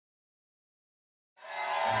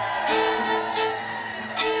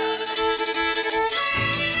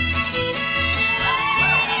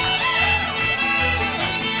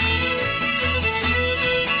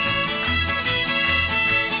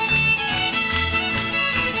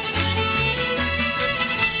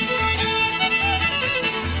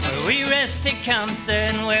where's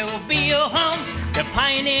Tecumseh and where will be your home? The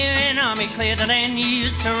pioneering army cleared the land you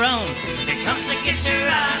used to roam. Tecumseh, get your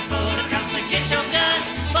rifle, Tecumseh, get your gun.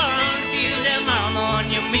 For on the field tomorrow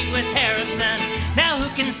morning you'll meet with Harrison. Now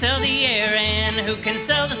who can sell the air and who can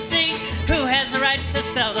sell the sea? Who has the right to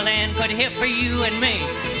sell the land put here for you and me?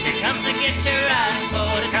 Tecumseh, get your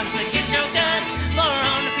rifle, Tecumseh, get your gun. For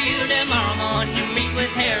on the field tomorrow morning you'll meet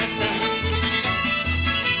with Harrison.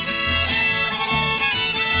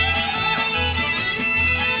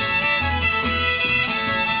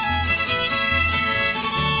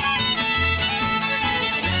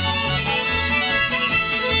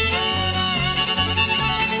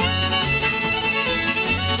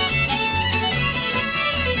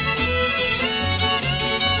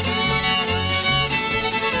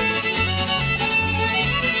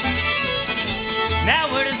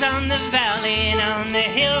 On the valley and on the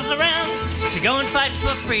hills around to go and fight for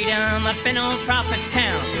freedom up in old Prophet's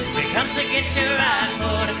town. Tecumseh, get your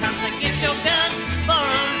rifle, Tecumseh, get your gun. For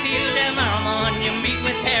on the field tomorrow morning you'll meet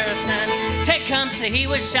with Harrison. Tecumseh, he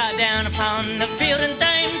was shot down upon the field in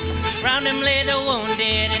Thames. Round him lay the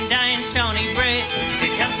wounded and dying Shawnee brave.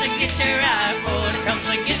 Tecumseh, get your rifle,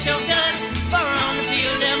 Tecumseh, get your gun. For on the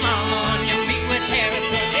field tomorrow morning you'll meet with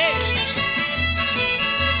Harrison. Hey.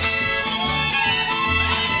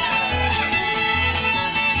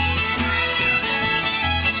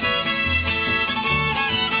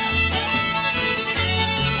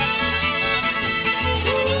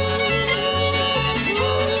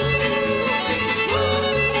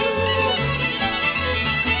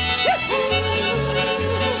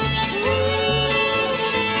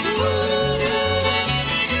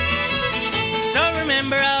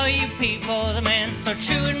 People, the man so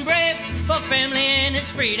true and brave, for family and his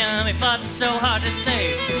freedom he fought so hard to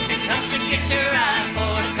save. Tecumseh, get your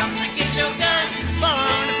rifle, Tecumseh, get your gun. For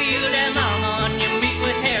on the field tomorrow morning you'll meet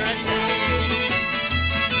with Harrison.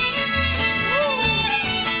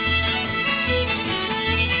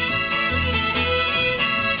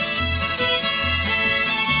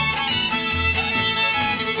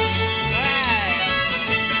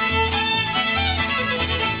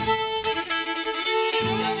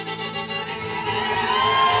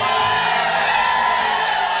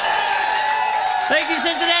 Thank you,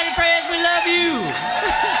 Cincinnati friends. We love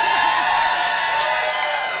you.